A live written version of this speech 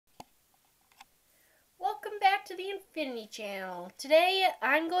the Infinity Channel. Today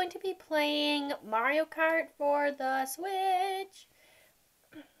I'm going to be playing Mario Kart for the Switch.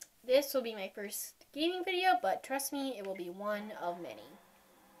 This will be my first gaming video, but trust me, it will be one of many.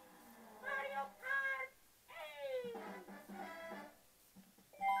 Mario Kart! Hey!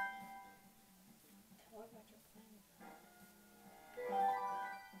 Tell her what you're playing.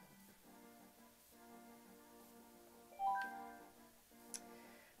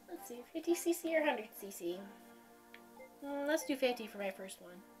 Let's see, 50cc or 100cc? Let's do 50 for my first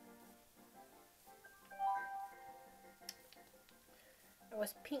one. I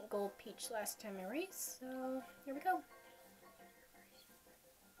was pink gold peach last time I raced, so here we go.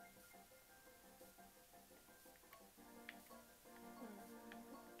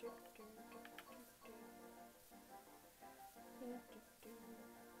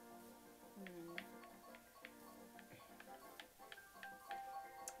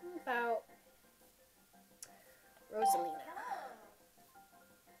 About Rosalina.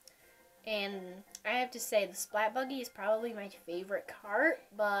 And I have to say, the Splat Buggy is probably my favorite kart,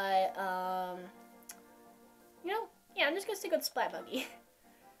 but, yeah, I'm just going to stick with Splat Buggy.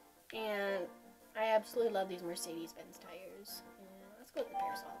 And I absolutely love these Mercedes-Benz tires. And let's go with the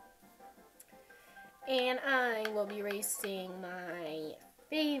Parasol. And I will be racing my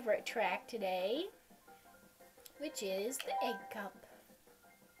favorite track today, which is the Egg Cup.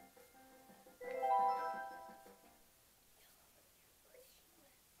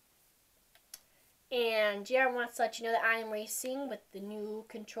 And JR wants to let you know that I am racing with the new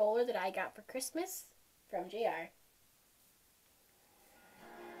controller that I got for Christmas from JR.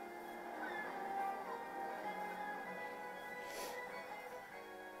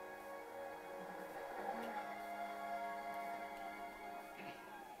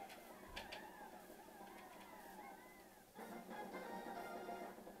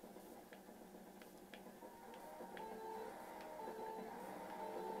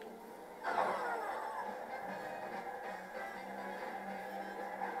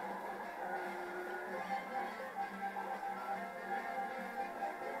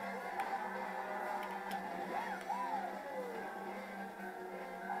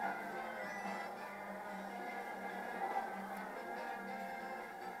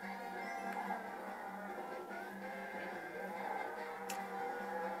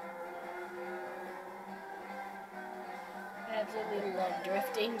 I absolutely love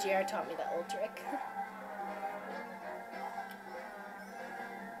drifting. JR taught me that old trick.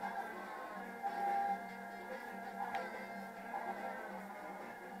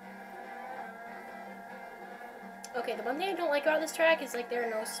 Okay, the one thing I don't like about this track is like there are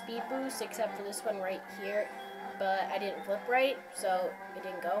no speed boosts except for this one right here, but I didn't flip right, so it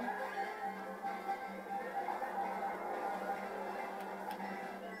didn't go.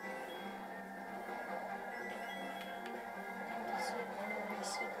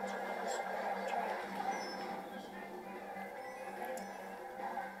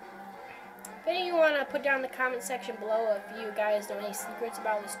 If any of you want to put down in the comment section below if you guys know any secrets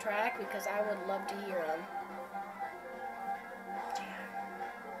about this track, because I would love to hear them.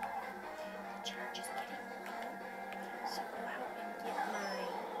 The charge is getting low, so go out and get my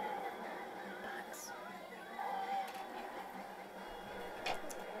box.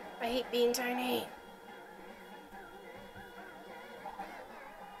 I hate being tiny.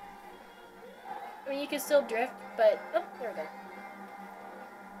 I mean, you can still drift, but... Oh, there we go.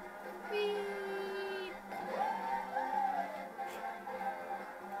 Whee!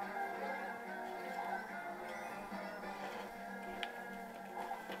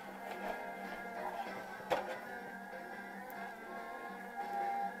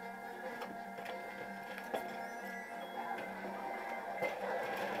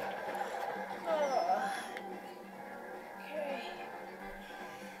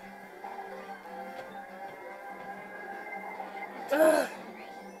 Ugh.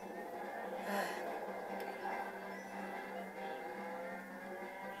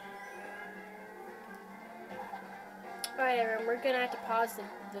 Alright everyone, we're going to have to pause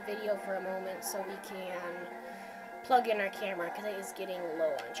the video for a moment so we can plug in our camera because it is getting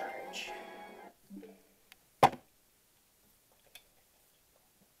low on charge.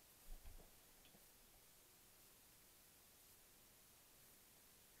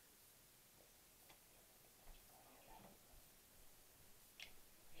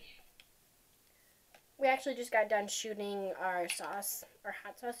 We actually just got done shooting our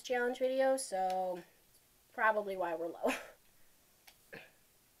hot sauce challenge video, so probably why we're low.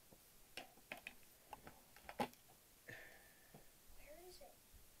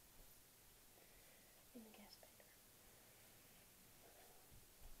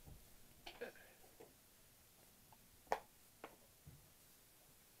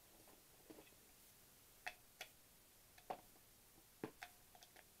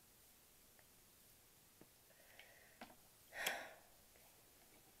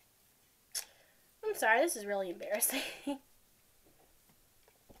 I'm sorry, this is really embarrassing. Okay,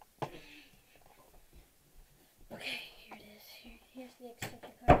 here it is. Here's the extension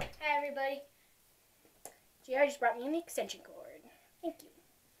cord. Hi, everybody. JR just brought me an extension cord. Thank you.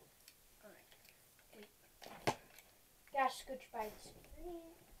 Alright. Wait. Gotta scooch by the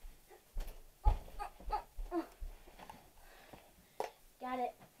screen. Got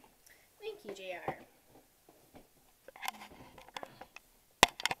it. Thank you, JR.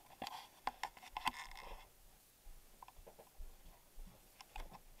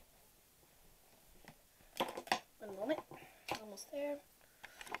 One moment. Almost there.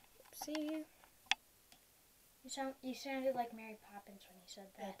 Oopsie. You sounded like Mary Poppins when you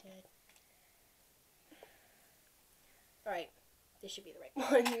said that. I did. Alright. This should be the right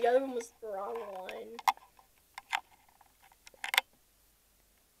one. The other one was the wrong one.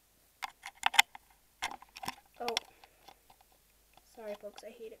 Oh. Sorry, folks. I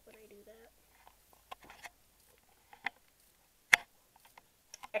hate it when I do that.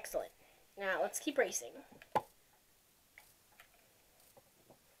 Excellent. Now, let's keep racing.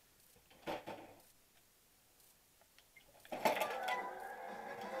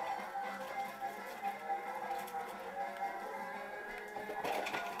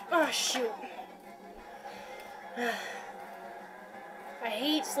 Oh, shoot. I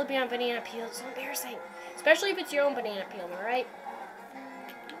hate slipping on banana peel. It's so embarrassing. Especially if it's your own banana peel, alright?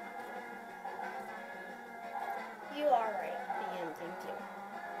 You are right. I am, thank you.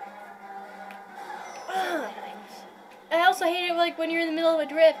 I also hate it like when you're in the middle of a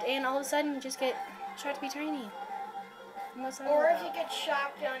drift and all of a sudden you just get shot to be tiny. Or if you get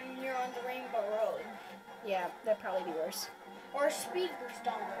shocked on you're on the Rainbow Road. Yeah, that'd probably be worse. Or a speed boost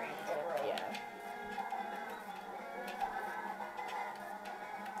on the Rainbow Road. Yeah.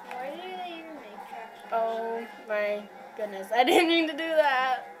 Why do they even make tracks? Oh my goodness, I didn't mean to do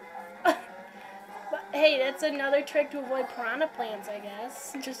that. But hey, that's another trick to avoid piranha plants, I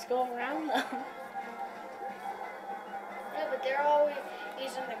guess. Just go around them. Yeah, but they're always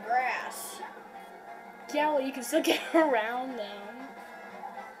in the grass. Yeah, well, you can still get around them.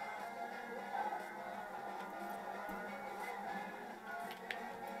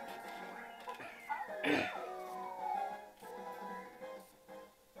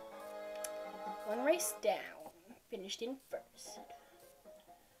 One race down. Finished in first.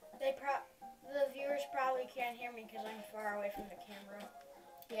 The viewers probably can't hear me because I'm far away from the camera.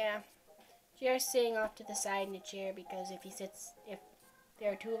 Yeah. JR's sitting off to the side in a chair because if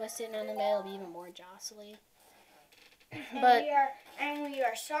there are two of us sitting on the bed, it'll be even more jostly. And we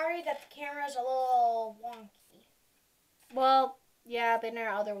are sorry that the camera is a little wonky. Well, yeah, but in our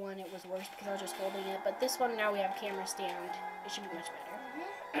other one it was worse because I was just holding it. But this one now we have camera stand. It should be much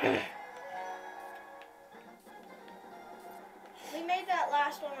better. We made that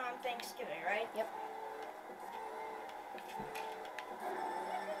last one on Thanksgiving, right? Yep.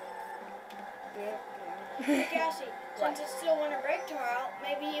 Hey, Cassie, since it's still winter break tomorrow,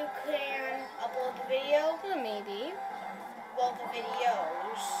 maybe you can upload the video? Maybe. Well, the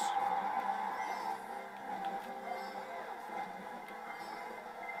videos.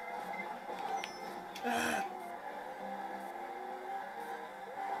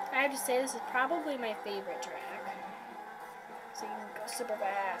 I have to say this is probably my favorite track. So you can go super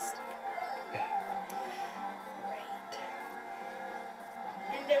fast. Right.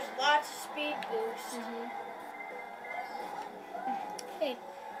 And there's lots of speed boost. Hey,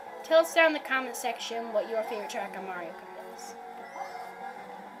 tell us down in the comment section what your favorite track on Mario Kart is.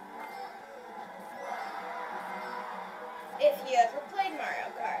 If you ever played Mario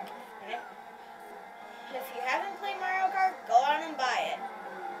Kart. And if you haven't played Mario Kart, go out and buy it.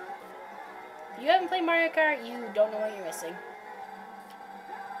 If you haven't played Mario Kart, you don't know what you're missing.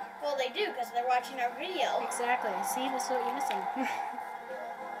 Well, they do because they're watching our video. Exactly. See, this is what you're missing.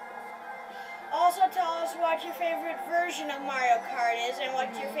 Also, tell us what your favorite version of Mario Kart is and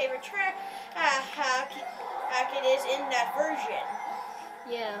what your favorite track hack it is in that version.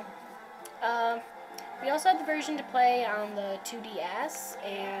 Yeah. We also have the version to play on the 2DS,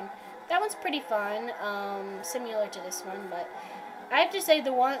 and that one's pretty fun, similar to this one, but I have to say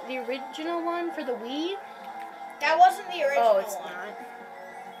the original one for the Wii. That wasn't the original one. Oh, it's not.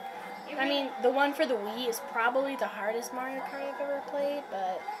 I mean, the one for the Wii is probably the hardest Mario Kart I've ever played,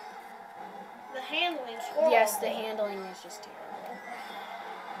 but the handling is horrible. yes, the handling is just terrible.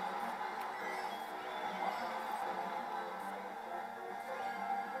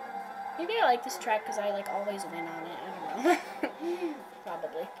 Maybe I like this track because I always win on it. I don't know.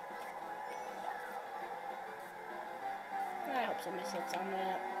 Probably. I hope somebody slips on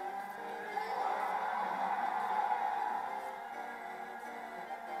that.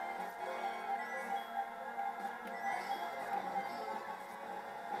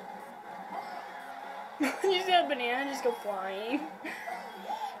 You see a banana just go flying.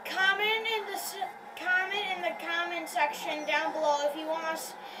 Comment in the comment section down below if you want to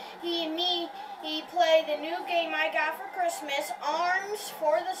see me play the new game I got for Christmas, Arms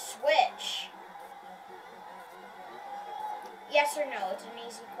for the Switch. Yes or no? It's an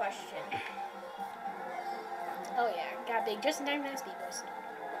easy question. Oh yeah, got big just in time to have speakers.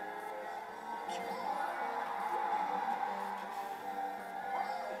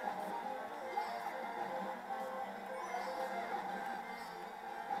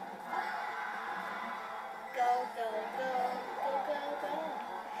 Go, go, go, go, go,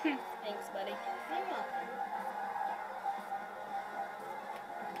 go. Thanks, buddy. You're welcome.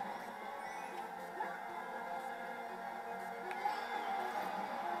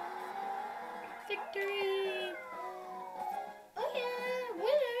 Victory! Oh yeah,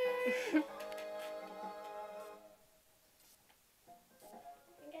 winner! I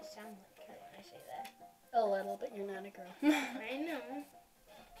think I sound like her when I say that. A little, but you're not a girl. I know.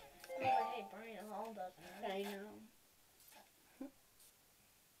 Oh, hey, Brian Hall doesn't. I know.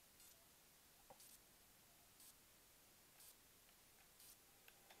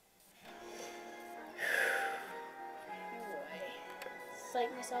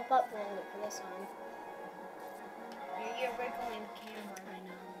 Psych myself up a little bit for this one. You're wriggling the camera. I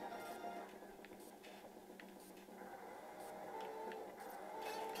know.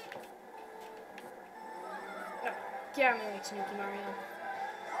 No, get out of my way, Tanuki Mario.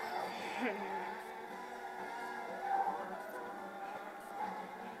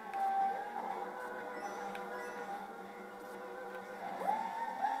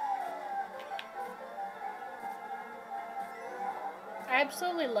 I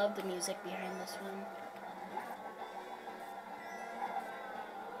absolutely love the music behind this one.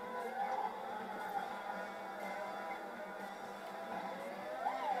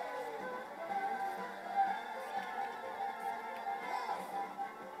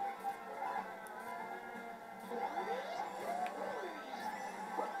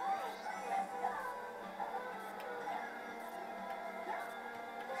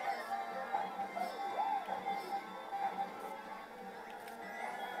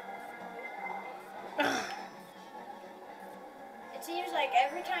 It seems like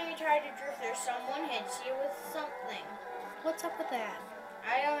every time you try to drift there, someone hits you with something. What's up with that?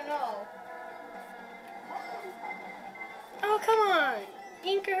 I don't know. Oh, come on!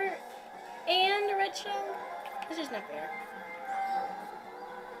 Inker and a red shell? This is not fair.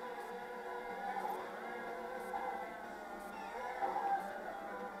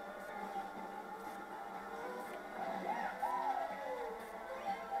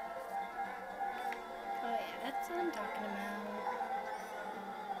 Oh yeah, that's what I'm talking about.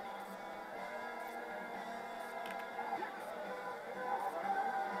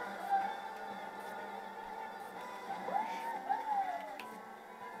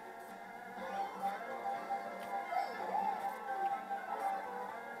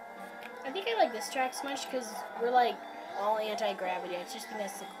 I think I like this track so much because we're like all anti-gravity. I just think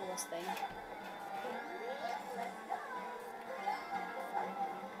that's the coolest thing.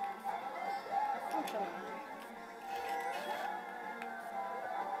 Oh, come on.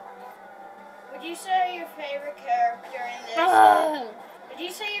 Would you say your favorite character in this? Ah! Would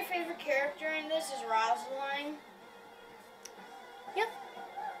you say your favorite character in this is Rosaline? Yep.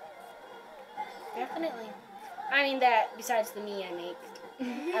 Definitely. I mean that besides the me I make.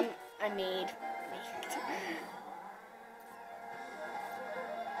 I made. I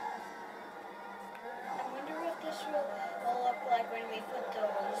wonder what this will look like when we put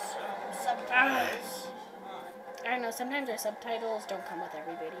those subtitles on. I don't know, sometimes our subtitles don't come with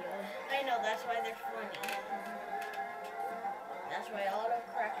every video. I know, that's why they're funny. That's why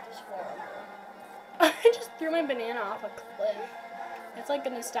autocorrect is horrible. I just threw my banana off a cliff. It's like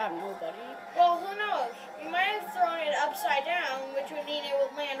gonna stop nobody. Well, who knows? You might have thrown it upside down, which would mean it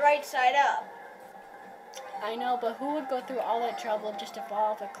would land right side up. I know, but who would go through all that trouble just to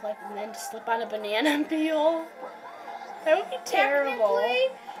fall off a cliff and then just slip on a banana peel? That would be terrible.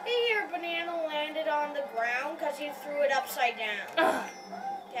 Technically, your banana landed on the ground because you threw it upside down. Ugh.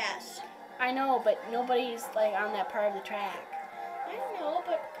 Yes. I know, but nobody's like on that part of the track. I know,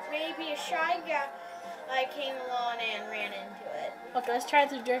 but maybe a shy guy came along and ran into it. Okay, let's try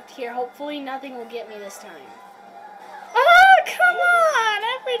to drift here. Hopefully nothing will get me this time. Oh, come on!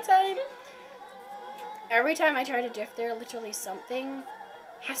 Every time I try to drift there, literally something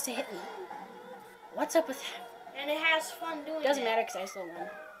has to hit me. What's up with that? And it has fun doing it. Doesn't matter because I still won.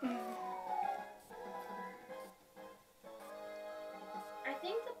 I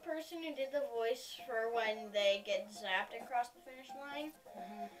think the person who did the voice for when they get zapped across the finish line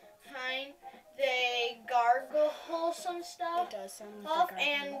behind, they gargle some stuff It does sound off like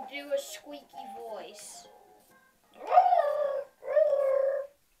and do a squeaky voice.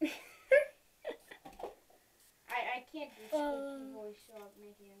 I can't do squeaky voice without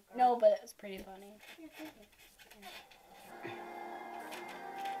making a gargle. No, but it's pretty funny.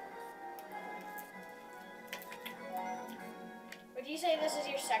 Would you say this is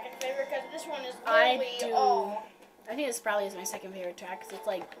your second favorite? Because this one is I literally do. all. I think this probably is my second favorite track because it's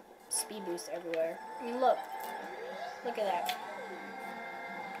like speed boost everywhere. I mean, look at that.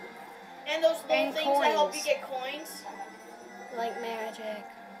 And those little And things that help you coins. get coins. Like magic.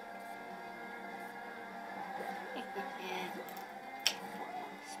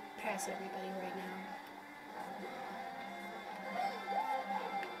 Pass everybody right now.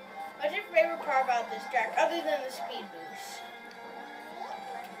 What's your favorite part about this track, other than the speed boost?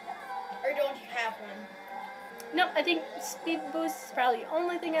 Or don't you have one? No, I think speed boost is probably the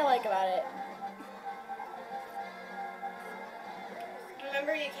only thing I like about it.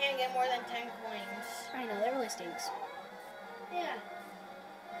 Remember, you can't get more than 10 coins. I know, that really stinks. Yeah.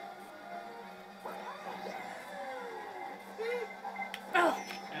 Oh,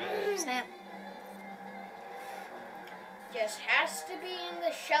 snap. Just has to be in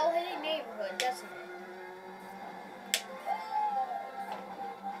the shell-hitting neighborhood, doesn't it?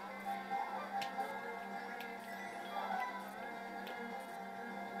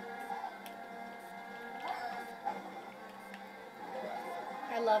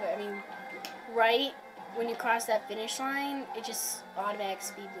 I love it. I mean, right when you cross that finish line, it just automatic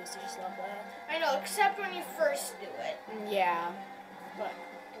speed boost. I just love that. I know, except when you first do it. Yeah, but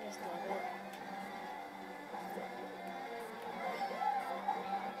I just love it.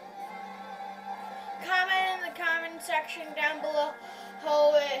 Comment in the comment section down below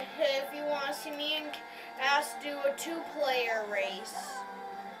if you want to see me and us do a 2-player race.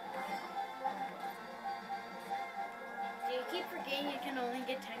 Do you keep forgetting you can only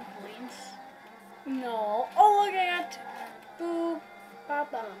get 10 coins? No. Oh, look, I got 2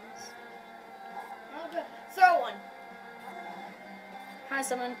 pop bombs. Okay. Throw one. Hi,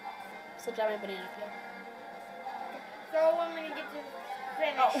 someone. Slipped out my banana peel. Throw one when you get to the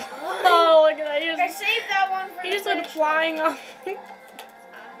finish. Oh, oh look at that. I saved that one for He the just went finish flying line. off.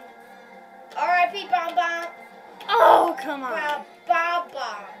 R.I.P. Bomb Bomb. Oh, come on. Bomb Bomb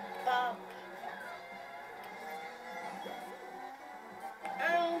Bomb.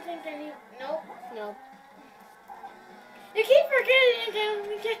 I don't think I need. Nope. No. You keep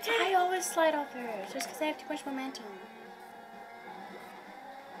forgetting you get 10. I always slide off hers just because I have too much momentum. No.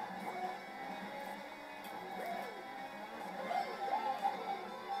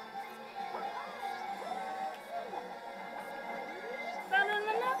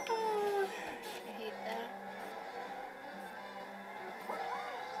 I hate that.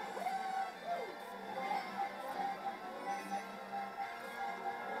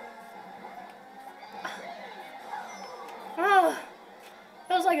 Oh,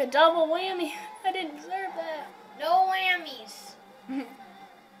 that was like a double whammy. I didn't deserve that. No whammies. You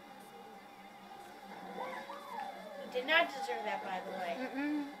did not deserve that, by the way.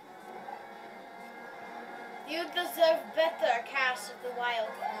 Mm-mm. You deserve better, Cast of the Wild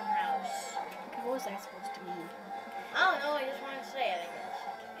Farmhouse. Okay, what was that supposed to mean? I don't know, I just wanted to say it, I guess.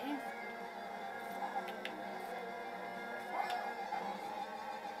 Okay.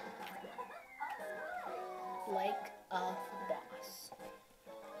 Like a boss.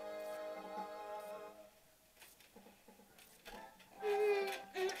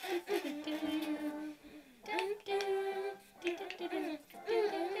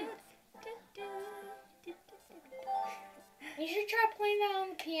 You should try playing that on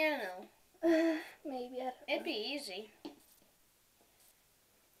the piano. Maybe I don't It'd know. be easy.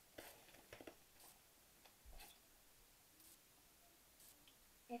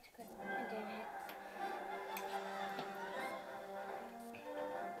 It's good. I did it.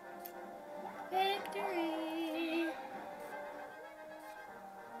 Victory!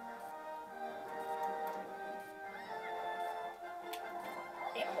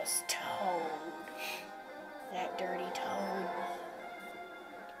 It was Toad. That dirty Toad.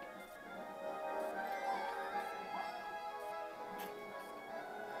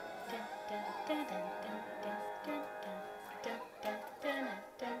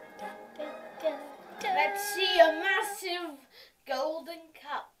 Let's see a massive golden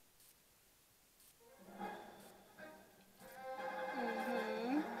cup.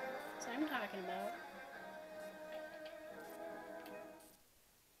 Mm-hmm. That's what I'm talking about.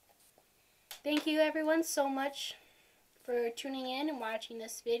 Thank you everyone so much for tuning in and watching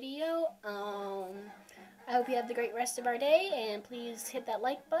this video. I hope you have the great rest of our day, and please hit that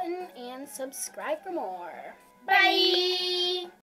like button and subscribe for more. Bye.